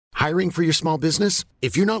Hiring for your small business?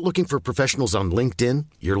 If you're not looking for professionals on LinkedIn,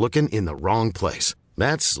 you're looking in the wrong place.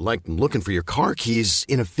 That's like looking for your car keys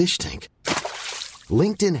in a fish tank.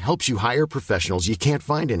 LinkedIn helps you hire professionals you can't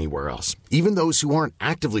find anywhere else, even those who aren't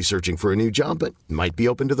actively searching for a new job but might be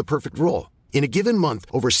open to the perfect role. In a given month,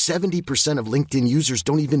 over 70% of LinkedIn users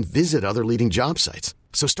don't even visit other leading job sites.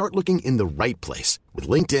 So start looking in the right place. With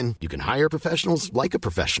LinkedIn, you can hire professionals like a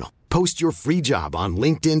professional. Post your free job on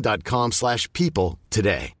linkedin.com/people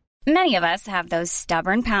today. Many of us have those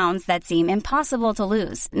stubborn pounds that seem impossible to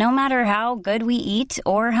lose, no matter how good we eat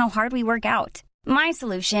or how hard we work out. My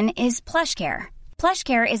solution is PlushCare.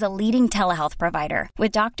 PlushCare is a leading telehealth provider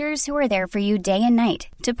with doctors who are there for you day and night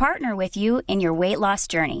to partner with you in your weight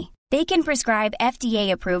loss journey. They can prescribe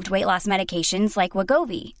FDA-approved weight loss medications like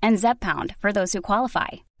Wegovy and Zepbound for those who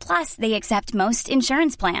qualify. Plus, they accept most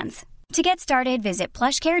insurance plans. To get started, visit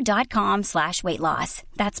plushcare.com/weightloss.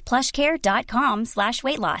 That's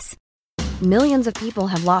plushcare.com/weightloss. Millions of people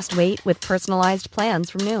have lost weight with personalized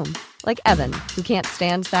plans from Noom. Like Evan, who can't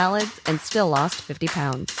stand salads and still lost 50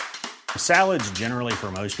 pounds. Salads generally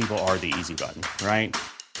for most people are the easy button, right?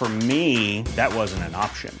 For me, that wasn't an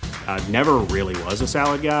option. I never really was a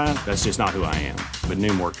salad guy. That's just not who I am. But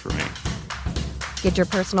Noom worked for me. Get your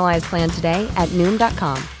personalized plan today at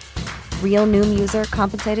Noom.com. Real Noom user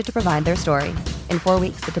compensated to provide their story. In 4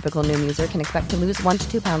 weeks, the typical Noom user can expect to lose 1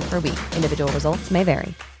 to 2 pounds per week. Individual results may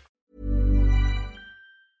vary.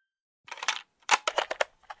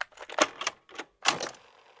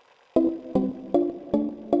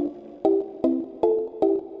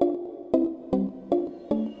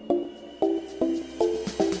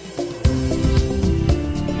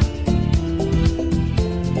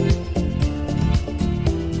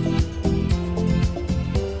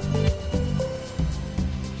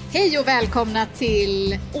 Hej och välkomna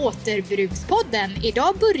till Återbrukspodden.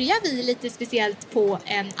 Idag börjar vi lite speciellt på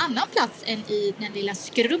en annan plats än i den lilla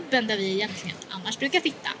skrubben där vi egentligen annars brukar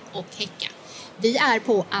sitta och häcka. Vi är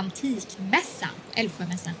på antikmässan,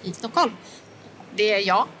 Älvsjömässan i Stockholm. Det är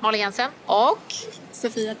jag, Malin Jensen, och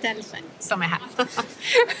Sofia Tellfe som är här.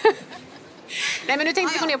 Nej, men nu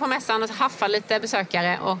tänkte vi gå ner på mässan och haffa lite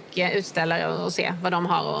besökare och utställare och se vad de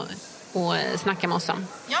har och snacka med oss om.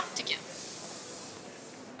 Ja, tycker jag.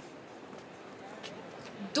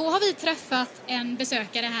 Då har vi träffat en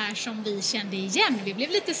besökare här som vi kände igen. Vi blev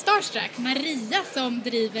lite starstruck. Maria som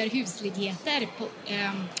driver husligheter på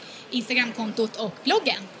Instagramkontot och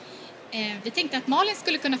bloggen. Vi tänkte att Malin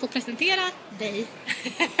skulle kunna få presentera dig.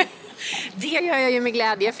 Det gör jag ju med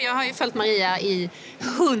glädje, för jag har ju följt Maria i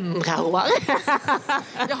 100 år.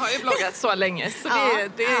 Jag har ju bloggat så länge, så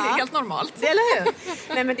det är helt normalt. Det, eller hur?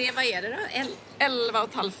 Nej, men vad är det då?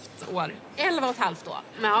 11,5 år. 11,5 år.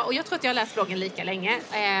 Ja, och jag tror att jag har läst bloggen lika länge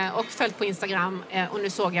och följt på Instagram. Och nu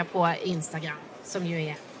såg jag på Instagram, som ju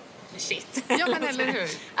är shit. Ja, men eller hur?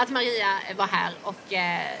 Att Maria var här och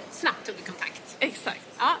snabbt tog kontakt. Exakt.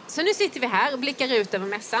 Ja, så nu sitter vi här och blickar ut över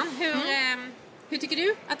mässan. Hur tycker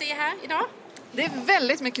du att det är här idag? Det är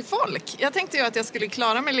väldigt mycket folk. Jag tänkte ju att jag skulle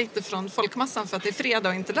klara mig lite från folkmassan för att det är fredag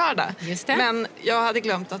och inte lördag. Just det. Men jag hade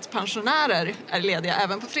glömt att pensionärer är lediga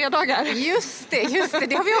även på fredagar. Just det.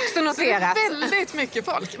 Det har vi också noterat. Så det är väldigt mycket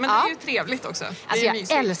folk. Men det är ju trevligt också. Alltså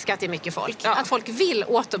jag älskar att det är mycket folk. Ja. Att folk vill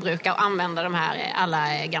återbruka och använda de här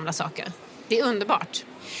alla gamla saker. Det är underbart.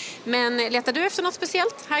 Men letar du efter något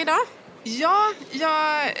speciellt här idag? Ja,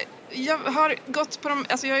 jag har gått på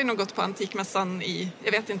jag har ju nog gått på antikmässan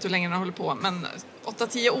jag vet inte hur länge den håller på, men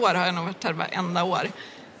 8-10 år har jag nog varit här varenda år.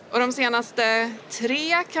 Och de senaste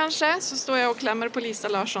 3 kanske så står jag och klämmer på Lisa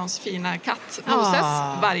Larssons fina katt Moses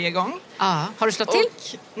varje gång. Har du slått till?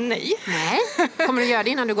 Nej. Kommer du göra det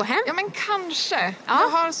innan du går hem? Ja, men kanske. Jag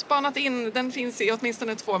har spanat in, den finns i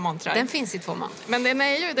åtminstone 2 montrar. Den finns i 2 montrar. Men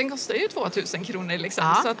den kostar ju 2000 kronor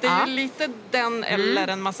liksom. Så att det är ju lite den eller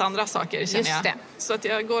en massa andra saker känner jag. Det. Så att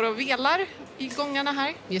jag går och velar i gångarna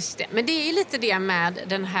här. Just det. Men det är ju lite det med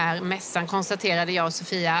den här mässan, konstaterade jag och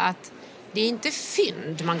Sofia, att det är inte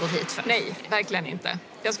fynd man går hit för. Nej, verkligen inte.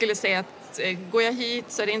 Jag skulle säga att går jag hit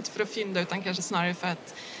så är det inte för att fynda utan kanske snarare för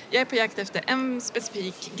att jag är på jakt efter en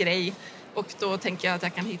specifik grej och då tänker jag att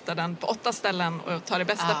jag kan hitta den på 8 ställen och ta det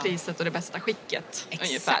bästa priset och det bästa skicket. Exakt.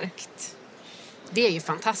 Ungefär. Det är ju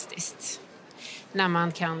fantastiskt. När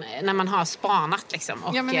man har spanat liksom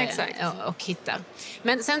och hittar.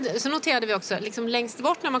 Men sen så noterade vi också liksom längst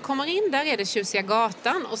bort när man kommer in, där är det tjusiga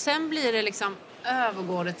gatan och sen blir det liksom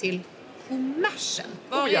övergår det till kommersen.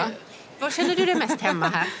 Var känner du dig mest hemma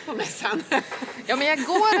här på mässan? Ja, men jag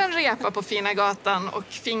går en repa på Fina gatan och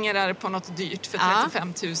fingrar på något dyrt för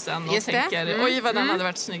 35 000 och tänker, oj vad den hade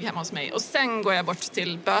varit snygg hemma hos mig. Och sen går jag bort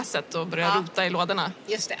till böset och börjar rota i lådorna.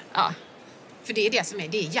 Just det. Ja. För det är det som är,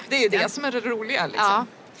 det är jakten. Det är ju det som är det roliga liksom. Ja.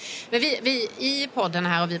 Men vi i podden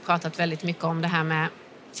här har vi pratat väldigt mycket om det här med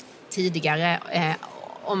tidigare,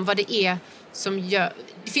 om vad det är som gör...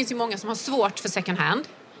 Det finns ju många som har svårt för second hand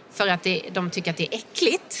för att de tycker att det är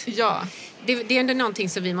äckligt. Ja. Det är ändå någonting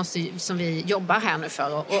som vi jobbar här nu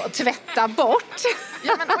för att tvätta bort.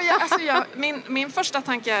 Ja, men, min första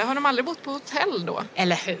tanke är, har de aldrig bott på hotell då?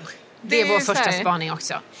 Eller hur? Det är vår första spaning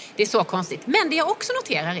också. Det är så konstigt. Men det jag också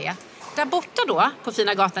noterar är att där borta då, på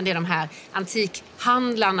Fina gatan, det är de här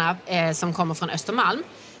antikhandlarna som kommer från Östermalm.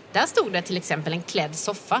 Där stod det till exempel en klädd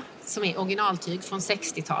soffa som är originaltyg från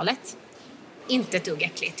 60-talet. Inte ett dugg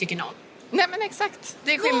äckligt, tycker någon. Nej, men exakt.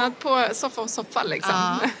 Det är skillnad på soffa och soffa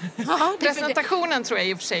liksom. Ja, presentationen tror jag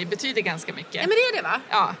i och för sig betyder ganska mycket. Ja, men det är det, va?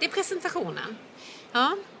 Ja. Det är presentationen.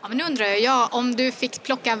 Ja. Ja, men nu undrar jag om du fick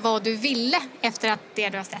plocka vad du ville efter att det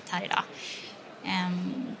du har sett här idag.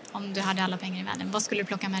 Om du hade alla pengar i världen, vad skulle du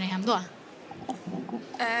plocka med dig hem då?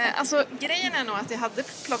 Alltså grejen är nog att jag hade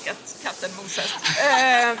plockat katten Moses.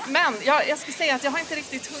 Men jag ska säga att jag har inte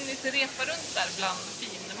riktigt hunnit repa runt där bland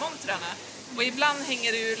finmontrarna. Och ibland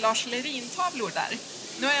hänger det ju Lars Lerin-tavlor där.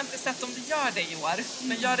 Nu har jag inte sett om det gör det i år.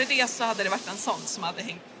 Men gör det så hade det varit en sån som hade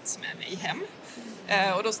hängt med mig hem.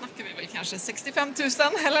 Och då snackar vi väl kanske 65 000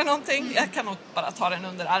 eller någonting. Jag kan nog bara ta den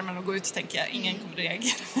under armen och gå ut, tänker jag. Ingen kommer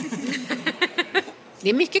reagera. Det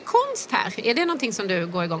är mycket konst här. Är det någonting som du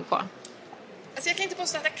går igång på? Alltså jag kan inte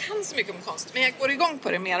påstå att jag kan så mycket om konst, men jag går igång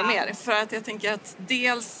på det mer och mer. För att jag tänker att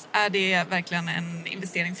dels är det verkligen en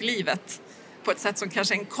investering för livet. På ett sätt som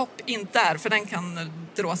kanske en kopp inte är, för den kan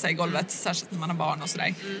dra sig i golvet, särskilt när man har barn och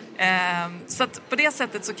sådär. Så att på det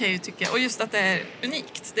sättet så kan jag ju tycka, och just att det är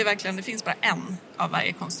unikt, det är verkligen, det finns bara en av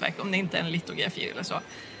varje konstverk, om det inte är en litografi eller så.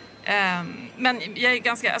 Men jag är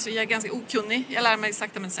ganska okunnig, jag lär mig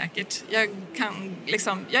sakta men säkert. Jag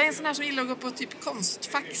är en sån här som gillar att gå på typ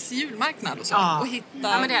konstfax julmarknad och så, och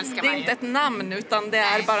hitta, men det älskar man är inte ett namn utan det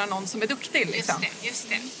är bara någon som är duktig liksom. Just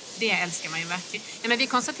det. Det älskar man ju verkligen. Nej, men vi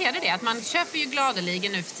konstaterade det, att man köper ju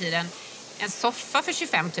gladeligen nu för tiden en soffa för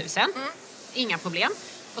 25 000. Inga problem.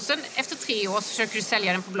 Och sen efter 3 år så försöker du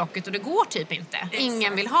sälja den på Blocket och det går typ inte. Exakt.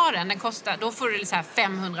 Ingen vill ha den. Den kostar, då får du så här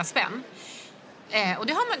 500 spänn. Och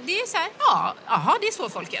det är så här, det är så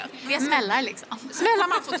folk gör. Det är smällar liksom. Smällar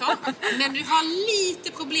man får ta. Men du har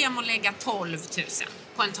lite problem att lägga 12 000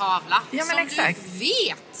 på en tavla. Ja, men som exakt. Du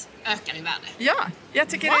vet ökar i värde. Ja, jag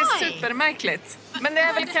tycker det är supermärkligt. Men det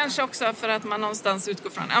är väl kanske också för att man någonstans utgår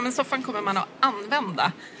från, men soffan kommer man att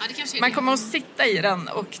använda. Ja, det kanske är man kommer att sitta i den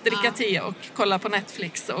och dricka te och kolla på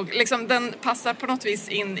Netflix. Och liksom, den passar på något vis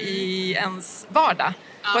in i ens vardag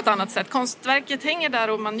på ett annat sätt. Konstverket hänger där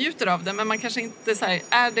och man njuter av det, men man kanske inte så här,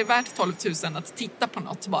 är det värt 12 000 att titta på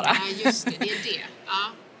något bara? Nej, just det är det.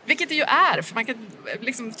 Ja. Vilket det ju är, för man kan,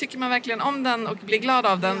 liksom, tycker man verkligen om den och blir glad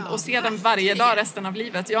av den och ser den varje dag resten av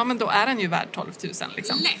livet, men då är den ju värd 12 000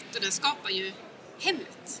 liksom. Lätt, och den skapar ju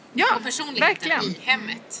hemmet. Ja, och personligheten verkligen. I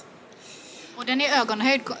hemmet. Och den är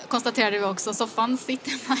ögonhöjd, konstaterade vi också. Soffan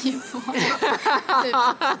sitter man ju på.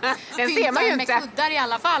 Den ser man ju inte. Med kuddar i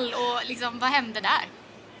alla fall. Och liksom, vad hände där?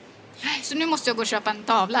 Så nu måste jag gå och köpa en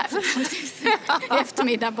tavla i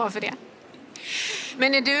eftermiddag bara för det.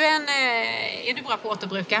 Men är du bra på att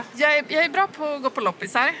återbruka? Jag är bra på att gå på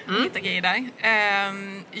loppisar, hitta grejer där.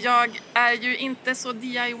 Jag är ju inte så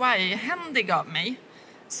DIY-händig av mig.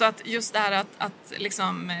 Så att just det här att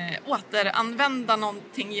liksom återanvända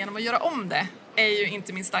någonting genom att göra om det är ju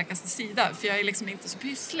inte min starkaste sida. För jag är liksom inte så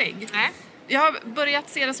pysslig. Jag har börjat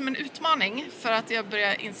se det som en utmaning för att jag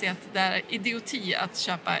börjar inse att det är idioti att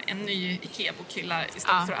köpa en ny Ikea-bokhylla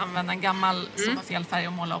istället för att använda en gammal som har fel färg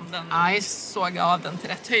och måla om den. Såga av den till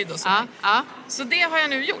rätt höjd och så. Så det har jag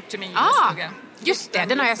nu gjort till min julstuga. Just det,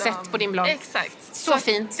 den har jag sett på din blogg. Exakt. Så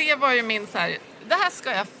fint. Det var ju min så här, det här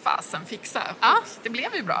ska jag fasen fixa. Och det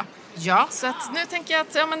blev ju bra. Ja. Så att nu tänker jag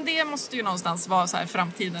att men det måste ju någonstans vara så här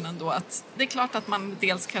framtiden ändå. Att det är klart att man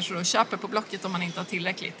dels kanske då köper på Blocket om man inte har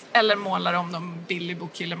tillräckligt. Eller målar om de billig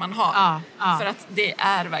bokhyllor man har. För att det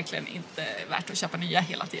är verkligen inte värt att köpa nya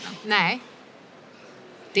hela tiden. Nej,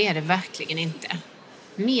 det är det verkligen inte.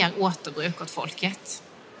 Mer återbruk åt folket.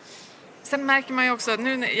 Sen märker man ju också,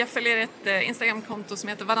 jag följer ett Instagram-konto som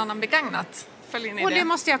heter Varannan begagnat. Följer ni det? Det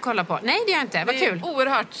måste jag kolla på. Nej, det gör jag inte. Vad kul. Det är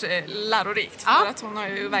oerhört lärorikt. För att hon har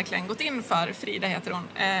ju verkligen gått in för, Frida heter hon,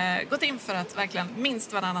 gått in för att verkligen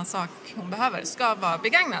minst varannan sak hon behöver ska vara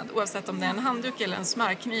begagnad. Oavsett om det är en handduk eller en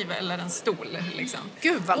smörkniv eller en stol. Liksom.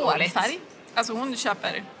 Gud vad roligt. Hårfärg. Alltså hon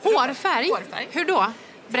köper... Hårfärg? Hur då?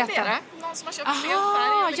 Berätta. Någon som har köpt fel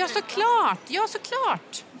färg. Ja,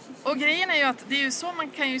 såklart. Och grejen är ju att det är ju så man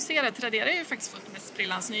kan ju se det. Tradera är ju faktiskt fullt med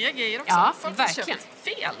sprillans nya grejer också. Ja, folk verkligen. har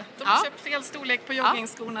köpt fel. De har köpt fel storlek på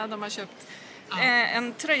joggingskorna. De har köpt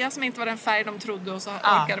En tröja som inte var den färg de trodde och så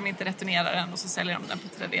orkar de inte returnera den och så säljer de den på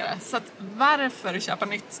Tradera. Så att varför köpa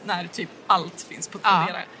nytt när typ allt finns på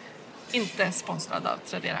Tradera? Inte sponsrad av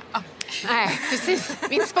Tradera. Nej, precis. Vi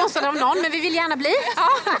är inte sponsrade av någon, men vi vill gärna bli.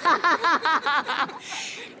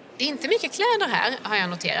 Det är inte mycket kläder här, har jag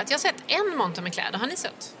noterat. Jag har sett en monter med kläder. Har ni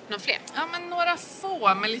sett någon fler? Ja, men några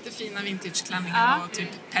få med lite fina vintageklänningar och typ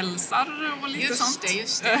pälsar och lite sånt.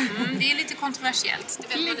 Just det. Det är lite kontroversiellt.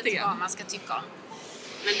 Det vet man inte vad man ska tycka om.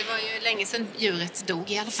 Men det var ju länge sedan djuret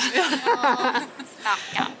dog i alla fall.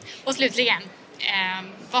 Ja. Och slutligen,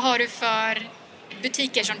 vad har du för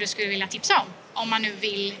butiker som du skulle vilja tipsa om man nu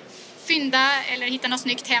vill fynda eller hitta något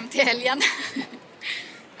snyggt hem till helgen?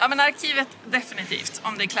 Ja, men arkivet definitivt,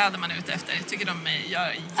 om det är kläder man är ute efter. Jag tycker de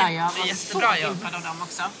gör jättebra jobb. Av dem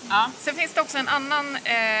också. Sen finns det också en annan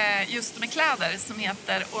just med kläder som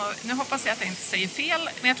heter, och nu hoppas jag att jag inte säger fel,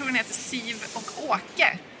 men jag tror den heter Siv och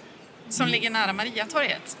Åke. Som ligger nära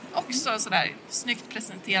Mariatorget. Också sådär snyggt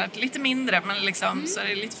presenterat. Lite mindre, men liksom så är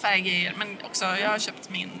det lite färggrejer. Men också, jag har köpt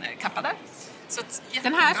min kappa där. Så att,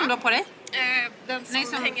 den här som du har på dig? Den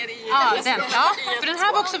som hänger i... För den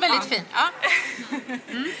här var också väldigt fin.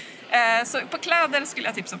 Så på kläder skulle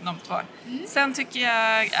jag tipsa om de två. Sen tycker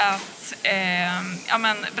jag att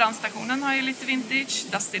brandstationen har ju lite vintage,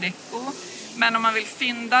 Dusty Deco. Men om man vill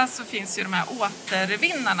fynda så finns ju de här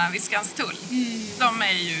återvinnarna vid Skanstull. De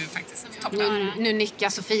är ju faktiskt toppen. Nu nickar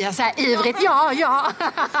Sofia så här ivrigt. Ja.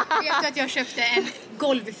 Vet du att jag köpte en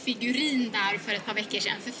golvfigurin där för ett par veckor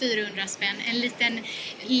sedan för 400 spänn. En liten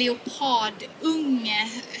leopardunge,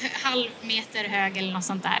 halvmeter hög eller något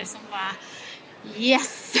sånt där som var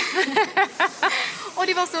yes. Och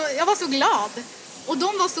jag var så glad. Och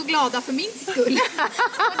de var så glada för min skull.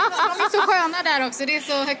 De är så sköna där också. Det är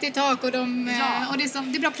så högt i tak och det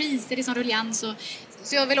är bra priser, det är sån ruljans.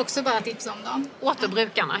 Så jag vill också bara tipsa om dem.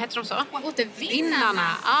 Återbrukarna, heter de så? Återvinnarna.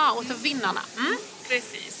 Återvinnarna.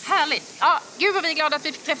 Precis. Härligt. Gud vad vi är glada att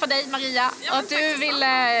vi fick träffa dig, Maria. Och att du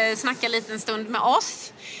ville snacka en liten stund med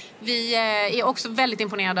oss. Vi är också väldigt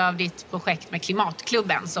imponerade av ditt projekt med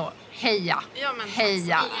Klimatklubben. Så heja.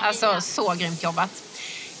 Heja. Alltså så grymt jobbat.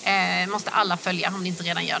 Måste alla följa om ni inte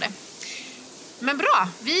redan gör det. Men bra,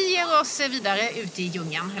 vi ger oss vidare ut i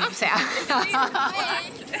djungeln, höll jag på att säga.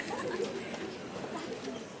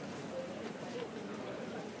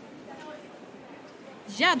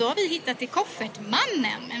 Ja, då har vi hittat till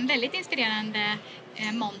Koffertmannen. En väldigt inspirerande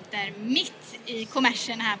monter mitt i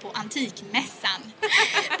kommersen här på antikmässan.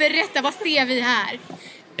 Berätta, vad ser vi här?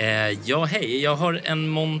 Ja, hej. Jag har en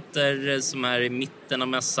monter som är i mitten av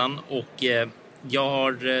mässan och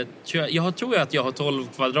jag tror att jag har 12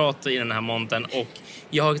 kvadrat i den här montern och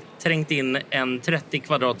jag har trängt in en 30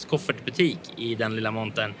 kvadrats koffertbutik i den lilla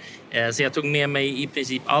montern. Så jag tog med mig i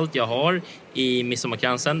princip allt jag har i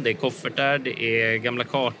midsommarkransen. Det är koffertar, det är gamla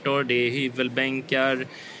kartor, det är hyvelbänkar,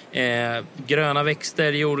 gröna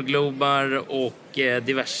växter, jordglobar och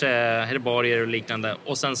diverse herbarier och liknande.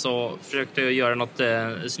 Och sen så försökte jag göra något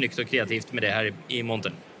snyggt och kreativt med det här i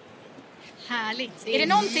montern. Härligt. Är det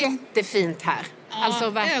någonting jättefint här? Ja, alltså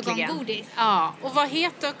verkligen. Ögongodis. Ja. Och vad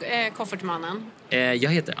heter Koffertmannen?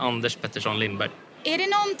 Jag heter Anders Pettersson Lindberg. Är det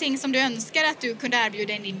någonting som du önskar att du kunde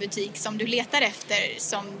erbjuda i din butik som du letar efter,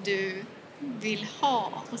 som du vill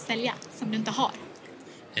ha och sälja, som du inte har?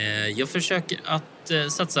 Jag försöker att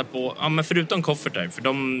satsa på, men förutom koffertar, för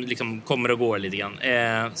de liksom kommer och går lite grann,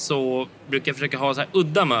 så brukar jag försöka ha så här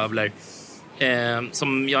udda möbler.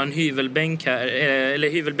 Som jag har en hyvelbänk här, eller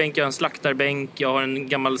hyvelbänk, jag har en slaktarbänk, jag har en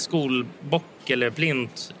gammal skolbock eller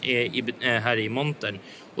plint här i montern.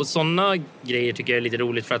 Och sådana grejer tycker jag är lite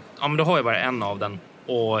roligt för att men då har jag bara en av den.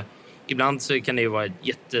 Och ibland så kan det ju vara ett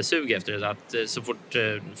jättesug efter det, att så fort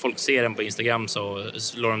folk ser den på Instagram så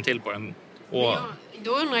slår de till på den. Och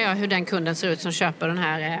då undrar jag hur den kunden ser ut som köper den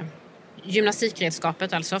här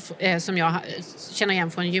gymnastikredskapet, alltså, som jag känner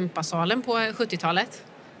igen från gympasalen på 70-talet.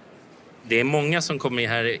 Det är många som kommer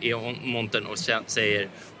här i montern och säger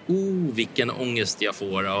vilken ångest jag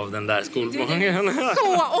får av den där skolgången.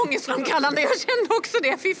 Så ångestframkallande, jag kände också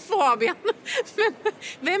det, fy Fabian. Men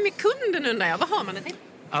vem är kunden, undrar jag? Vad har man det till?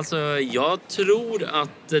 Alltså, jag tror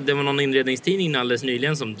att det var någon inredningstidning alldeles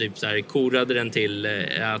nyligen som typ så här korade den till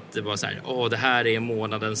att det var så här, det här är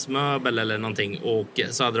månadens möbel eller någonting. Och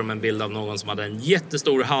så hade de en bild av någon som hade en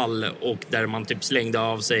jättestor hall och där man typ slängde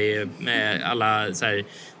av sig med alla så här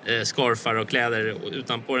scarfar och kläder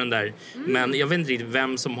utanpå den där. Men jag vet inte riktigt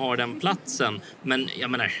vem som har den platsen. Men jag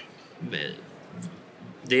menar,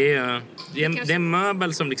 det är en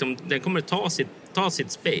möbel som liksom, den kommer ta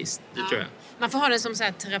sitt space, det tror jag. Man får ha det som så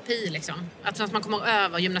här terapi liksom. Att man kommer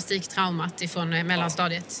över gymnastiktraumat ifrån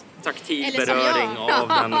mellanstadiet. Taktiv beröring av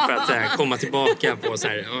den för att så här, komma tillbaka på så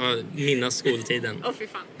här, minnas skoltiden. Fy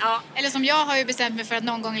fan. Ja. Eller som jag har ju bestämt mig för att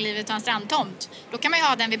någon gång i livet ta en strandtomt. Då kan man ju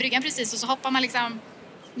ha den vid bryggan precis och så hoppar man liksom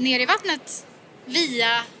ner i vattnet via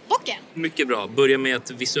bocken. Mycket bra. Börja med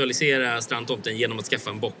att visualisera strandtomten genom att skaffa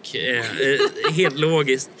en bock. Helt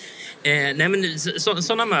logiskt. Nej men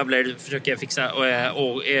sådana möbler försöker jag fixa och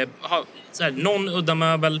ha så här, någon udda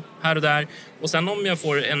möbel här och där. Och sen om jag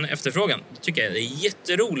får en efterfrågan, då tycker jag det är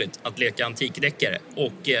jätteroligt att leka antikdeckare.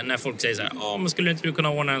 Och när folk säger så här, men skulle inte du kunna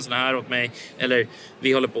ordna en sån här åt mig? Eller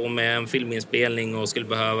vi håller på med en filminspelning och skulle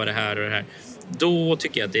behöva det här och det här. Då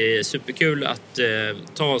tycker jag att det är superkul att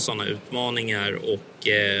ta sådana utmaningar och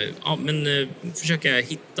försöka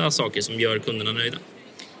hitta saker som gör kunderna nöjda.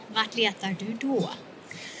 Vart letar du då?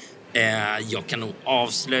 Jag kan nog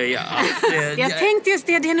avslöja att... jag tänkte just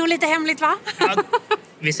det är nog lite hemligt va? Ja,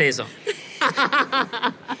 vi säger så.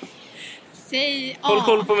 Säg Håll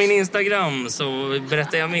koll på min Instagram så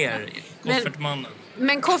berättar jag mer. Koffertmannen.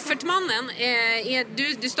 Men koffertmannen,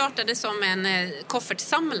 du startade som en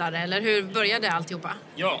koffertsamlare eller hur började alltihopa?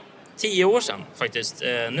 Ja, 10 år sedan faktiskt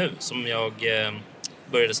nu som jag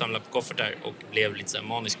började samla på koffertar och blev lite så här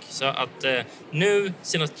manisk. Så att nu,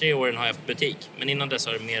 senaste 3 åren har jag haft butik. Men innan dess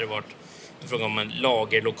har det mer varit en fråga om en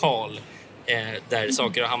lagerlokal där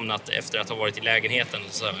saker har hamnat efter att ha varit i lägenheten.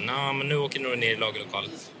 Så men nu åker du ner i lagerlokal.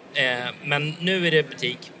 Men nu är det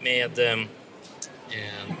butik med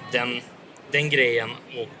den grejen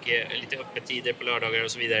och lite öppettider på lördagar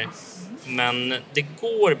och så vidare. Men det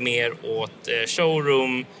går mer åt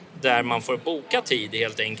showroom där man får boka tid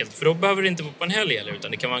helt enkelt. För då behöver det inte vara på en helg eller,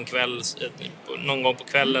 utan det kan vara en kväll, någon gång på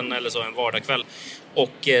kvällen eller så en vardagskväll.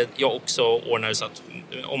 Och jag också ordnar så att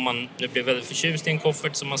om man nu blir väldigt förtjust i en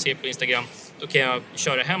koffert som man ser på Instagram, då kan jag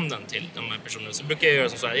köra hem den till de här personerna. Så brukar jag göra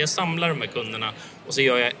så här, jag samlar de här kunderna och så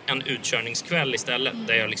gör jag en utkörningskväll istället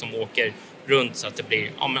där jag liksom åker runt så att det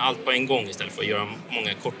blir allt på en gång istället för att göra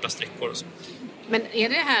många korta sträckor och så. Men är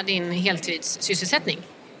det här din heltidssysselsättning?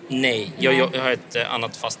 Nej, jag har ett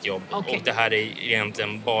annat fast jobb. Okay. Och det här är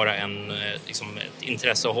egentligen bara ett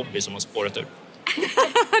intresse och hobby som har spårat ur.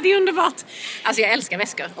 Det är underbart. Alltså jag älskar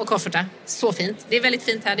väskor och koffertar. Så fint. Det är väldigt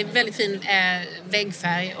fint här. Det är väldigt fin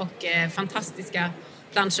väggfärg och fantastiska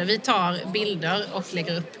planscher. Vi tar bilder och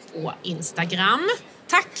lägger upp på Instagram.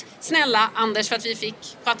 Tack snälla Anders för att vi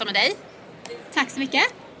fick prata med dig. Tack så mycket.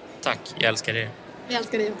 Tack, jag älskar er. Vi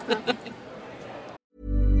älskar dig också.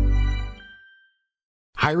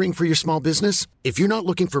 Hiring for your small business? If you're not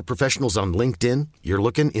looking for professionals on LinkedIn, you're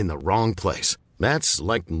looking in the wrong place. That's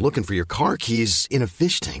like looking for your car keys in a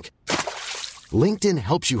fish tank. LinkedIn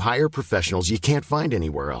helps you hire professionals you can't find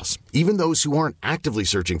anywhere else, even those who aren't actively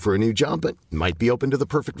searching for a new job but might be open to the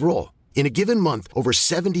perfect role. In a given month, over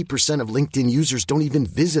 70% of LinkedIn users don't even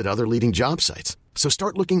visit other leading job sites. So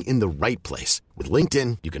start looking in the right place. With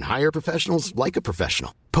LinkedIn, you can hire professionals like a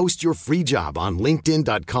professional. Post your free job on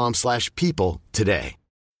linkedin.com/people today.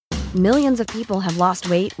 Millions of people have lost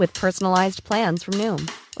weight with personalized plans from Noom.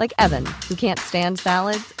 Like Evan, who can't stand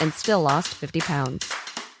salads and still lost 50 pounds.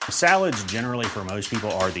 Salads generally for most people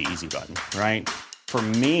are the easy button, right? For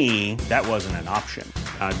me, that wasn't an option.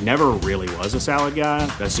 I never really was a salad guy.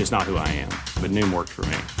 That's just not who I am. But Noom worked for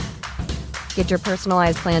me. Get your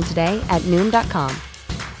personalized plan today at Noom.com.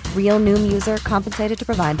 Real Noom user compensated to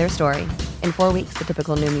provide their story. In 4 weeks, the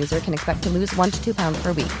typical Noom user can expect to lose 1 to 2 pounds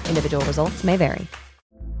per week. Individual results may vary.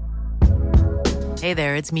 Hey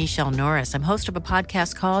there, it's Michelle Norris. I'm host of a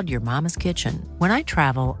podcast called Your Mama's Kitchen. When I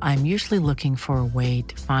travel, I'm usually looking for a way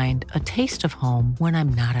to find a taste of home when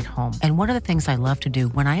I'm not at home. And one of the things I love to do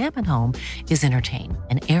when I am at home is entertain.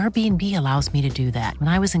 And Airbnb allows me to do that.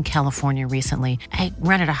 When I was in California recently, I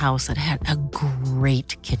rented a house that had a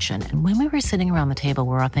great kitchen. And when we were sitting around the table, we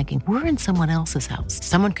were all thinking, we're in someone else's house.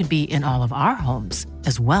 Someone could be in all of our homes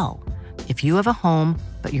as well. If you have a home,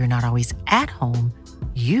 but you're not always at home,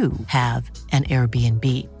 you have an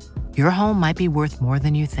Airbnb. Your home might be worth more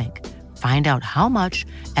than you think. Find out how much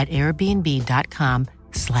at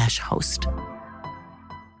airbnb.com/host.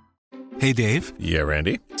 Hey, Dave. Yeah,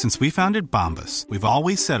 Randy. Since we founded Bombas, we've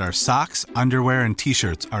always said our socks, underwear, and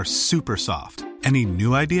T-shirts are super soft. Any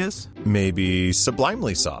new ideas? Maybe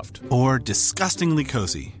sublimely soft. Or disgustingly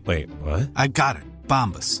cozy. Wait, what? I got it.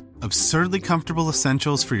 Bombas. Absurdly comfortable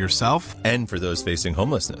essentials for yourself and for those facing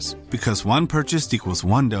homelessness. Because one purchased equals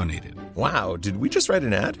one donated. Wow, did we just write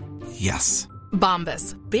an ad? Yes.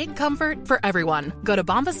 Bombas. Big comfort for everyone. Go to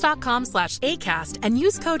bombas.com/ACAST and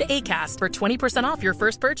use code ACAST for 20% off your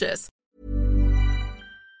first purchase.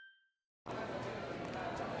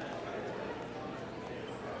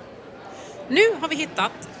 Nu har vi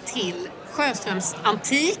hittat till Sjöströms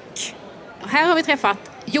antik. Och här har vi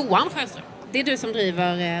träffat Johan Sjöström. Det är du som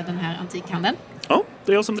driver den här antikhandeln. Ja,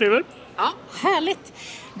 det är jag som driver. Ja, härligt.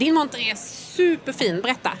 Din monter är superfin.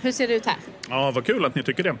 Berätta, hur ser det ut här? Ja, vad kul att ni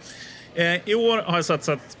tycker det. I år har jag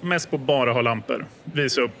satsat mest på bara ha lampor.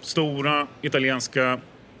 Visa upp stora, italienska,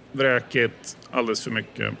 vräkigt, alldeles för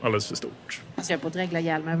mycket, alldeles för stort. Alltså jag är på att regla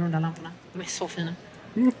ihjäl med de där lamporna. De är så fina.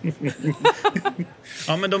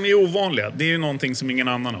 Ja, men de är ovanliga. Det är ju någonting som ingen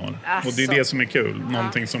annan har. Asså. Och det är det som är kul.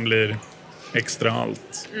 Någonting som blir extra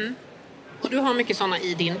allt. Mm. Och du har mycket sådana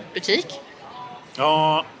i din butik?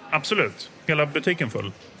 Ja, absolut. Hela butiken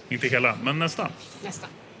full. Inte hela, men nästan.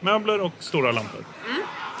 Möbler och stora lampor. Mm.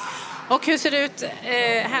 Och hur ser det ut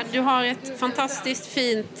här? Du har ett fantastiskt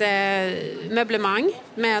fint möblemang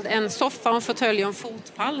med en soffa, en fåtölj och en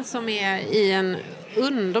fotpall som är i en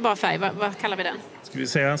underbar färg. Vad kallar vi den? Ska vi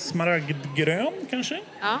säga smaragdgrön kanske?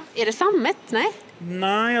 Ja. Är det sammet? Nej?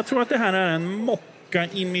 Nej, jag tror att det här är en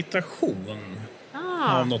mocka-imitation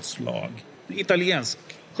av något slag. Italiensk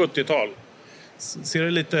 70-tal. Ser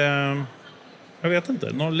det lite... Jag vet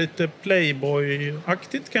inte, något lite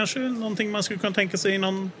Playboy-aktigt kanske? Någonting man skulle kunna tänka sig i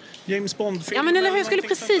någon James Bond-film? Ja, men eller hur? Jag skulle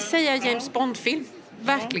precis säga James Bond-film.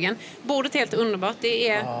 Verkligen. Bordet är helt underbart. Det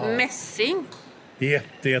är mässing.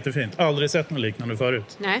 Jättefint. Aldrig sett något liknande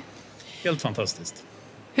förut. Nej. Helt fantastiskt.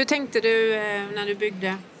 Hur tänkte du när du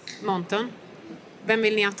byggde montern? Vem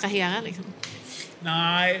vill ni attrahera liksom?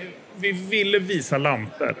 Nej, vi ville visa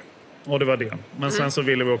lampor. Och det var det. Men sen så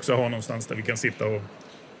ville vi också ha någonstans där vi kan sitta och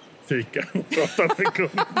fika och prata med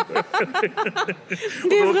kunder.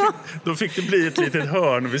 Då fick det bli ett litet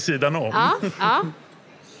hörn vid sidan om. Ja.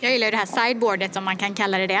 Jag gillar det här sideboardet, som man kan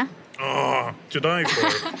kalla det. To die for.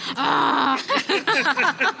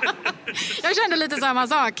 Jag kände lite samma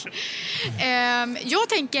sak. Jag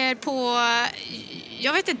tänker på,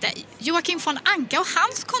 jag vet inte, Joakim von Anka och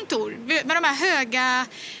hans kontor med de här höga,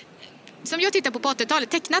 som jag tittar på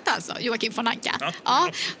 80-talet, tecknat alltså, Joakim von Anka.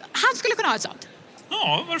 Ja. Han skulle kunna ha ett sånt.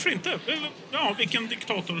 Ja, varför inte? Ja, vilken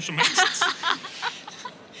diktator som helst.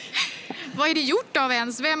 Vad är det gjort av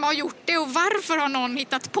ens? Vem har gjort det? Och varför har någon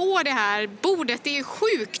hittat på det här bordet? Det är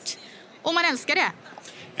sjukt. Och man älskar det.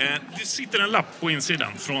 Det sitter en lapp på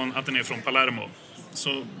insidan från att den är från Palermo.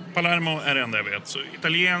 Så Palermo är det enda jag vet. Så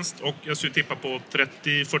italienskt, och jag skulle tippa på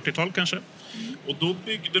 30-40-tal kanske. Och då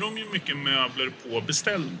byggde de ju mycket möbler på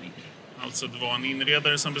beställning. Alltså det var en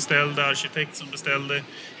inredare som beställde, arkitekt som beställde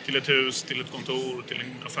till ett hus, till ett kontor, till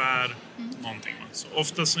en affär, någonting. Så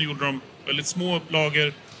ofta så gjorde de väldigt små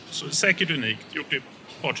upplagor, så säkert unikt, gjort ett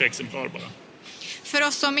par 3 exemplar bara. För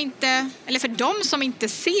oss som inte, eller för de som inte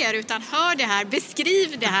ser utan hör det här,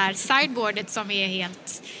 beskriv det här sideboardet som är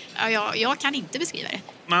helt, jag kan inte beskriva det.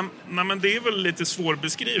 Nej, men det är väl lite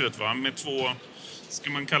svårbeskrivet, va? Med 2, ska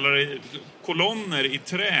man kalla det, kolonner i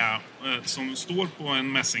trä som står på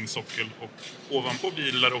en mässingsockel, och ovanpå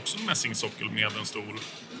vilar också en mässingsockel med en stor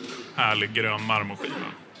härlig grön marmorskiva.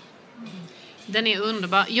 Den är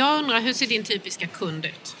underbar. Jag undrar, hur ser din typiska kund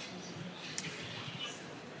ut?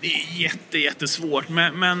 Det är jättesvårt,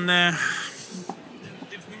 men det är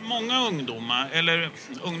många ungdomar, eller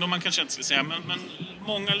ungdomar kanske inte ska säga, men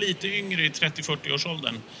många lite yngre i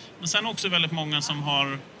 30-40-årsåldern. Men sen också väldigt många som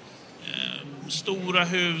har stora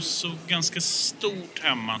hus och ganska stort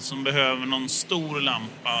hemma, som behöver någon stor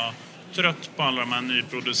lampa, trött på alla de här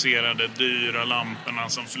nyproducerade dyra lamporna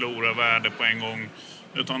som förlorar värde på en gång,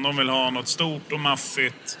 utan de vill ha något stort och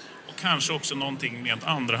maffigt och kanske också någonting med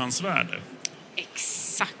andrahandsvärde.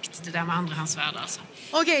 Exakt, det där med andrahandsvärde alltså.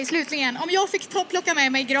 Okej, slutligen, om jag fick plocka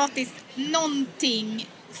med mig gratis någonting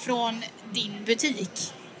från din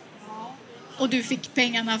butik och du fick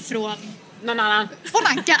pengarna från någon annan, von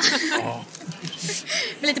Anka.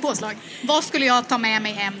 Med lite påslag. Vad skulle jag ta med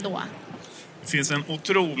mig hem då? Det finns en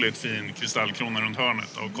otroligt fin kristallkrona runt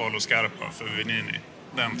hörnet av Carlo Scarpa för Venini.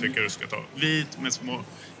 Den tycker du ska ta. Vit med små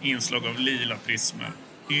inslag av lila prismer.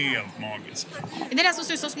 Helt magisk. Är det den som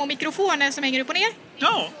ser ut som små mikrofoner som hänger upp och ner?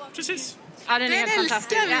 Ja, precis. Ja, den är helt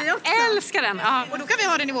fantastisk. Vi också. Jag älskar den. Ja. Och då kan vi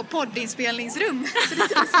ha den i vår poddinspelningsrum. Så det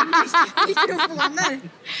ser ut som mikrofoner.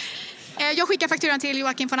 Jag skickar fakturan till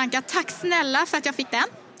Joakim von Anka. Tack snälla för att jag fick den.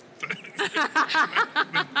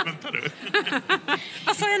 Vänta du.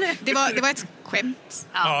 Vad sa jag nu? Det var ett skämt.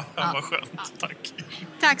 Ja, vad skönt. Tack.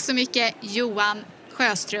 Tack så mycket, Johan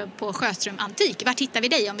Sjöström på Sjöström Antik. Vart hittar vi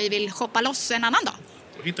dig om vi vill shoppa loss en annan dag?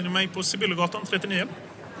 Då hittar ni mig på Sibyllegatan 39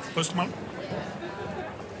 på Östermalm.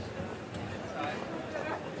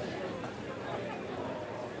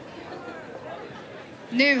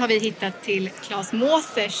 Nu har vi hittat till Claes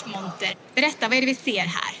Måsers monter. Berätta, vad är det vi ser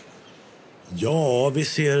här? Ja, vi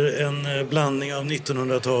ser en blandning av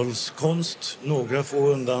 1900-talskonst, några få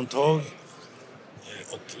undantag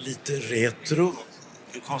och lite retro.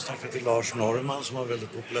 En konstnär heter Lars Norrman som var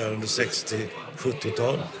väldigt populär under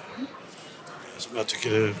 60-70-tal. Som jag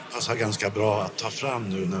tycker passar ganska bra att ta fram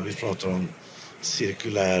nu när vi pratar om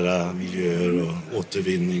cirkulära miljöer och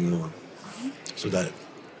återvinning och sådär.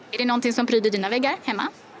 Är det någonting som pryder dina väggar hemma?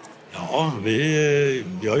 Ja,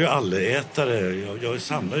 jag är ju allätare. Jag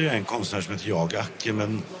samlar ju en konstnär som heter Jag Acke,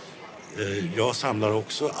 men jag samlar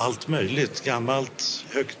också allt möjligt. Gammalt,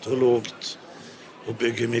 högt och lågt och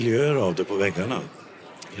bygger miljöer av det på väggarna.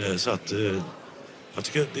 Så att jag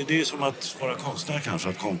tycker det är som att vara konstnär kanske,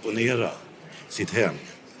 att komponera sitt hem.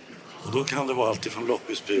 Och då kan det vara allt från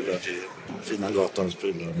loppisprylar till fina gatans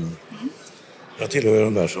prylar. Jag tillhör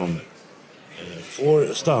de där som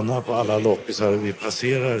får stanna på alla loppisar vi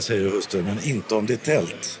passerar, säger hustrun, men inte om det är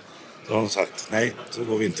tält. Då har de sagt, nej, så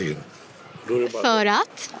går vi inte in. Då är det bara, för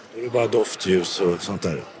att? Då är det bara doftljus och sånt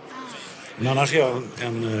där. Men annars är jag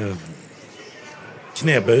en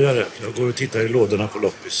knäböjare. Jag går och tittar i lådorna på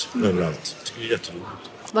loppis överallt. Det är jätteroligt.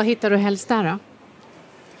 Vad hittar du helst där då?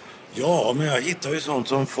 Ja, men jag hittar ju sånt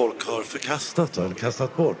som folk har förkastat eller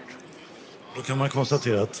kastat bort. Då kan man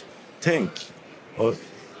konstatera att tänk vad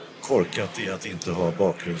korkat är att inte ha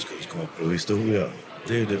bakgrundskunskaper och historia.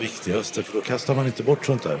 Det är ju det viktigaste, för då kastar man inte bort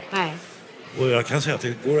sånt där. Nej. Och jag kan säga att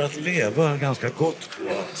det går att leva ganska gott på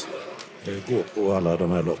att gå på alla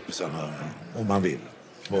de här loppisarna om man vill,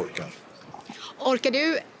 orkar. Orkar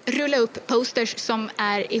du rulla upp posters som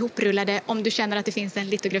är ihoprullade om du känner att det finns en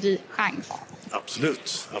litografi-chans?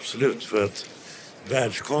 Absolut, absolut. För att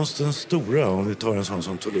världskonstens stora, om vi tar en sån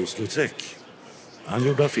som Toulouse-Lautrec, han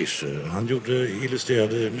gjorde affischer, han gjorde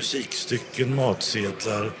illustrerade musikstycken,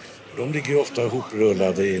 matsedlar. De ligger ju ofta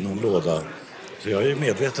ihoprullade i någon låda. Så jag är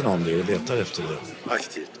medveten om det och letar efter det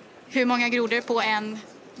aktivt. Hur många grodor på en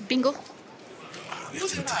bingo? Jag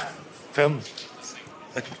vet inte. 5.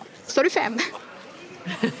 Står du 5?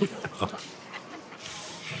 Ja.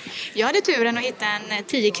 Jag hade turen att hitta en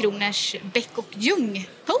 10-kronors Beck och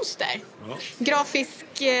Ljung-poster. Ja. Grafisk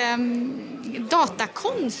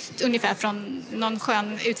datakonst ungefär från någon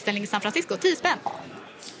skön utställning i San Francisco. 10 spänn.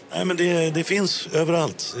 Nej, men det finns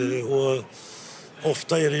överallt. Och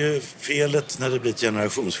ofta är det ju felet när det blir ett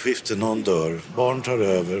generationsskifte. Någon dör, barn tar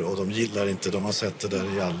över och de gillar inte. De har sett det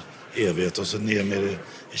där i all evighet och så ner med det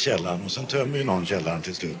i källaren. Och sen tömmer ju någon källaren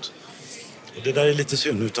till slut. Och det där är lite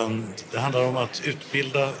synd, utan det handlar om att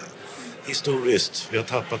utbilda historiskt. Vi har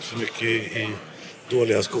tappat för mycket i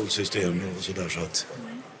dåliga skolsystem och sådär.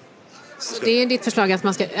 Så det är ditt förslag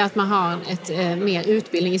att man har mer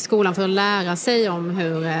utbildning i skolan för att lära sig om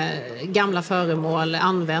hur gamla föremål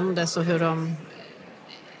användes och hur de...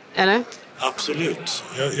 Eller? Absolut.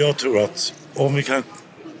 Jag tror att om vi kan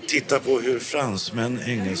titta på hur fransmän,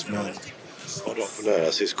 engelsmän, vad de får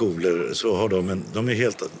lära sig i skolor, så har de är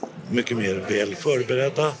helt mycket mer väl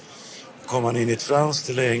förberedda. Kommer man in i ett franskt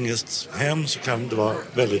eller engelskt hem så kan det vara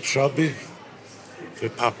väldigt shabby. För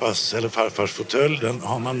pappas eller farfars fåtölj, den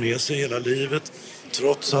har man med sig hela livet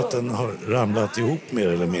trots att den har ramlat ihop mer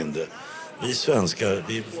eller mindre. Vi svenskar,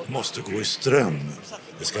 vi måste gå i ström.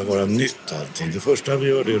 Det ska vara nytt allting. Det första vi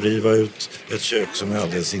gör är att riva ut ett kök som är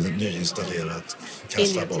alldeles nyinstallerat.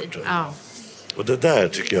 Kasta bort det. Ja. Och det där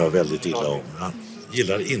tycker jag väldigt illa om. Jag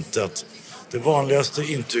gillar inte att det vanligaste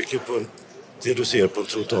intrycket på det du ser på en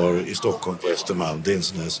trottoar i Stockholm på Östermalm, det är en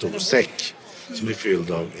sån här stor säck som är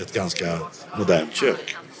fylld av ett ganska modernt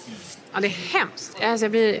kök. Ja, det är hemskt. Alltså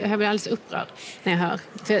jag blir alldeles upprörd när jag hör.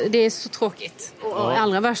 För det är så tråkigt. Och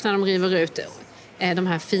allra värst när de river ut de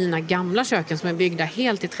här fina gamla köken som är byggda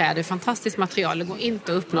helt i trä. Det är fantastiskt material. Det går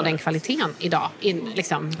inte att uppnå den kvaliteten idag.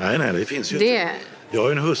 Nej, det finns ju inte. Jag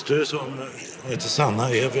har en hustru som heter Sanna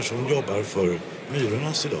Ever som jobbar för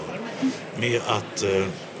Myrornas idag. Med att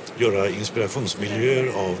göra inspirationsmiljöer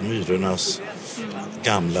av Myrornas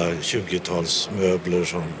gamla 20-talsmöbler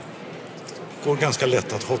som går ganska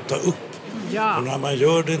lätt att hotta upp. Ja. Och när man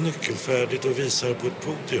gör det nyckelfärdigt och visar på ett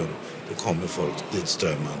podium, då kommer folk dit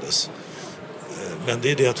strömmandes. Men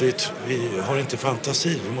det är det att vi har inte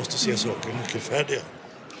fantasi, vi måste se saker nyckelfärdiga.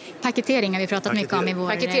 Paketering har vi pratat mycket om i vår...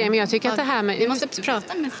 Paketering, men jag tycker att det här med... Vi måste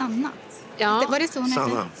prata med Sanna. Ja. Var det så hon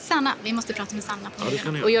hette? Sanna. Vi måste prata med Sanna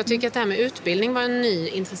på det. Och jag tycker att det här med utbildning var en ny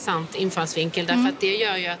intressant infallsvinkel. Därför att det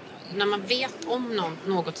gör ju att när man vet om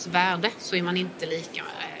någots värde så är man inte lika...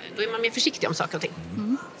 Då är man mer försiktig om saker och ting.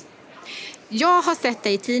 Mm. Jag har sett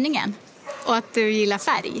dig i tidningen och att du gillar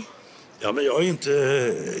färg. Ja, men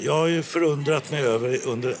jag har ju förundrat mig över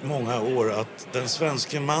under många år att den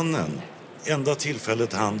svenska mannen, enda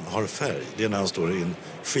tillfället han har färg, det är när han står i en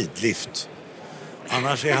skidlift.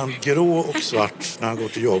 Annars är han grå och svart när han går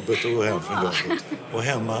till jobbet och går hem från jobbet. Och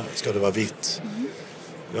hemma ska det vara vitt.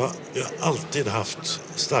 Jag har alltid haft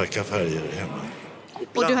starka färger hemma.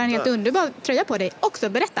 Och du har en helt underbar tröja på dig också,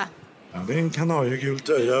 berätta. Ja, det är en kanariegul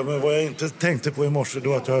tröja, men vad jag inte tänkte på i morse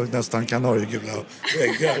då att jag har nästan kanariegula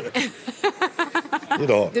väggar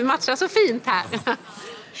idag. Du matchar så fint här.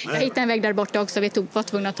 Jag hittade en vägg där borta också. Vi var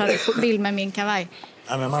tvungna att ta bild med min kavaj.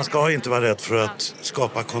 Ja, men man ska inte vara rädd för att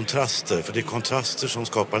skapa kontraster, för det är kontraster som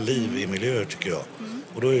skapar liv i miljöer tycker jag.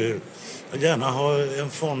 Och då är jag gärna ha en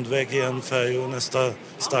fondvägg i en färg och nästa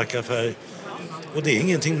starka färg. Och det är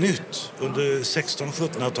ingenting nytt. Under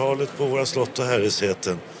 1600-1700-talet på våra slott och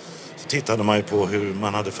herresäten så tittade man ju på hur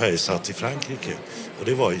man hade färgsatt i Frankrike. Och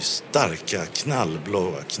det var ju starka,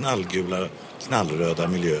 knallblåa, knallgula, knallröda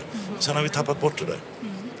miljöer. Sen har vi tappat bort det där.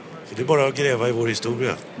 För det är bara att gräva i vår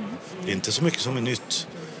historia. Det är inte så mycket som är nytt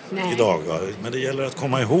idag, va? Men det gäller att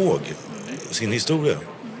komma ihåg sin historia.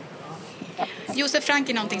 Josef Frank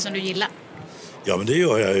är någonting som du gillar? Ja, men det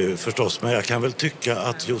gör jag ju förstås. Men jag kan väl tycka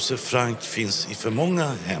att Josef Frank finns i för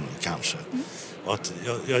många hem kanske. Och att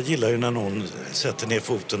jag gillar ju när någon sätter ner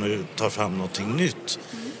foten och tar fram någonting nytt.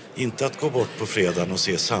 Inte att gå bort på fredagen och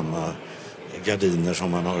se samma gardiner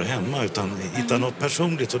som man har hemma, utan hitta något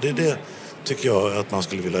personligt. Och det är det tycker jag att man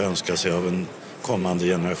skulle vilja önska sig av en kommande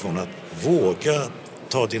generation. Att våga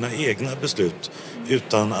ta dina egna beslut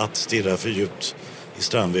utan att stirra för djupt i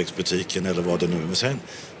Strandvägsbutiken eller vad det nu är. Men sen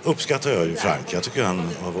uppskattar jag ju Frank. Jag tycker han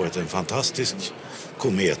har varit en fantastisk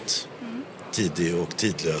komet. Tidig och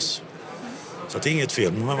tidlös. Så det är inget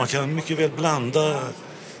fel. Men man kan mycket väl blanda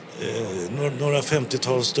några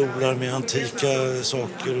 50-talsstolar med antika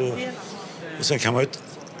saker. Och sen kan man ju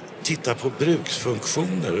titta på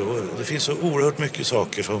bruksfunktioner. Och det finns så oerhört mycket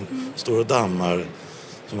saker som står och dammar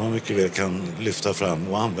som man mycket väl kan lyfta fram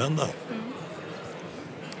och använda.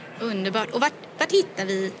 Underbart. Och vart hittar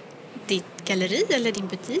vi ditt galleri eller din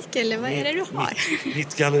butik? Eller vad är det du har?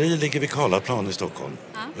 Mitt galleri ligger vid Karlaplan i Stockholm,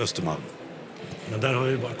 Östermalm. Men där har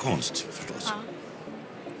jag ju bara konst förstås. Ja.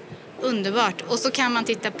 Underbart. Och så kan man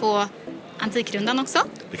titta på Antikrundan också?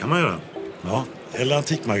 Det kan man göra. Ja, eller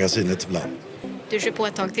Antikmagasinet ibland. Du kör på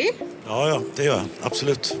ett tag till? Ja, det gör jag.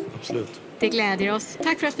 Absolut. Det glädjer oss.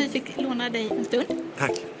 Tack för att vi fick låna dig en stund.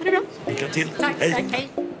 Tack. Ha det bra. Lycka till. Tack, hej. Tack, hej.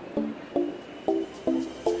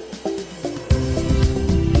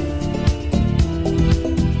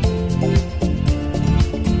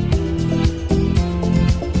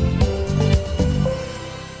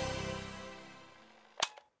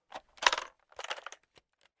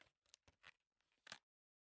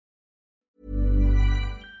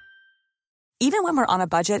 Even when we're on a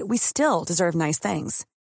budget, we still deserve nice things.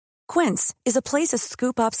 Quince is a place to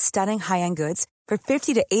scoop up stunning high-end goods for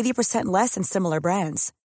 50 to 80% less than similar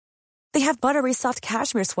brands. They have buttery soft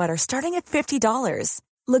cashmere sweaters starting at $50,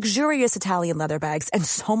 luxurious Italian leather bags, and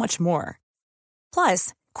so much more.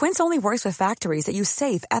 Plus, Quince only works with factories that use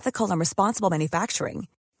safe, ethical, and responsible manufacturing.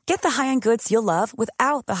 Get the high-end goods you'll love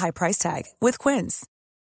without the high price tag with Quince.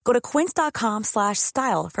 Go to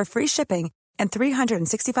quince.com/style for free shipping and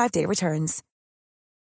 365-day returns.